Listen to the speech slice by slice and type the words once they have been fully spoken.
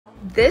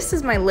This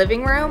is my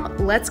living room.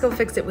 Let's go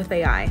fix it with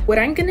AI. What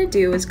I'm gonna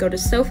do is go to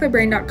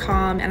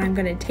SofaBrain.com and I'm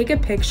gonna take a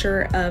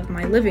picture of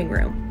my living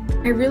room.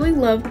 I really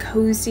love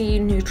cozy,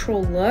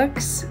 neutral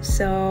looks,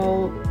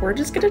 so we're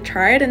just gonna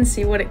try it and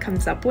see what it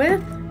comes up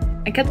with.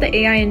 I got the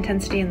AI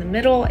intensity in the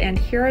middle and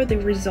here are the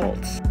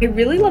results. I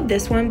really love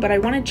this one, but I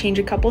wanna change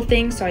a couple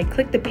things, so I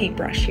click the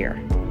paintbrush here.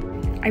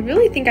 I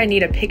really think I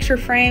need a picture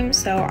frame,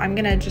 so I'm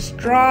gonna just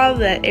draw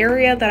the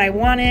area that I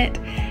want it,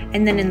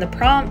 and then in the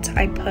prompt,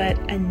 I put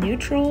a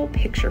neutral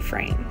picture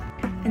frame.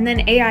 And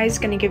then AI is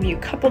gonna give you a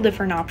couple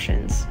different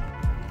options.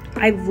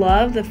 I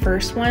love the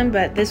first one,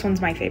 but this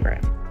one's my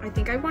favorite. I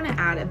think I wanna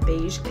add a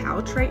beige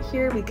couch right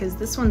here because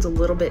this one's a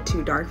little bit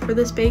too dark for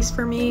the space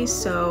for me,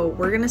 so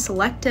we're gonna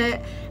select it,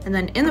 and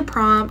then in the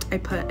prompt, I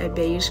put a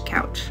beige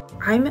couch.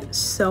 I'm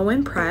so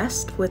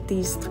impressed with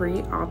these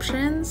 3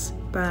 options,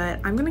 but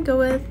I'm gonna go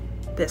with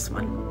this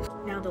one.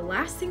 Now the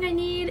last thing I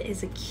need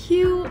is a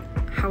cute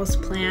house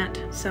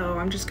plant, so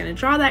I'm just gonna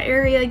draw that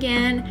area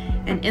again,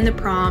 and in the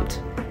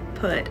prompt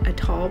put a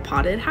tall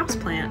potted house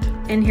plant.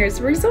 And here's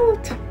the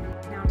result.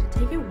 Now to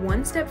take it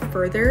one step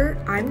further,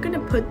 I'm gonna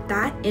put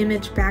that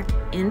image back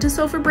into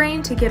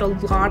SofaBrain to get a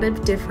lot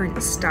of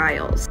different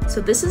styles. So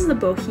this is the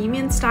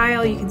bohemian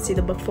style. You can see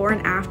the before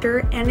and after,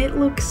 and it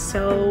looks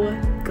so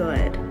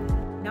good.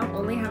 Not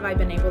only have I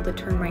been able to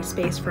turn my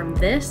space from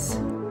this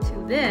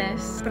to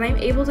this, but I'm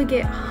able to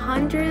get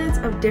hundreds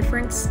of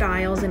different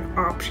styles and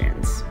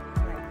options.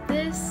 Like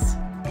this,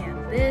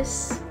 and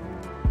this,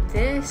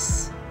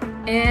 this,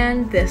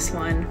 and this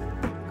one.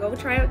 Go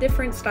try out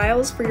different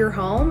styles for your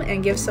home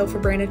and give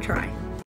SofaBrain a try.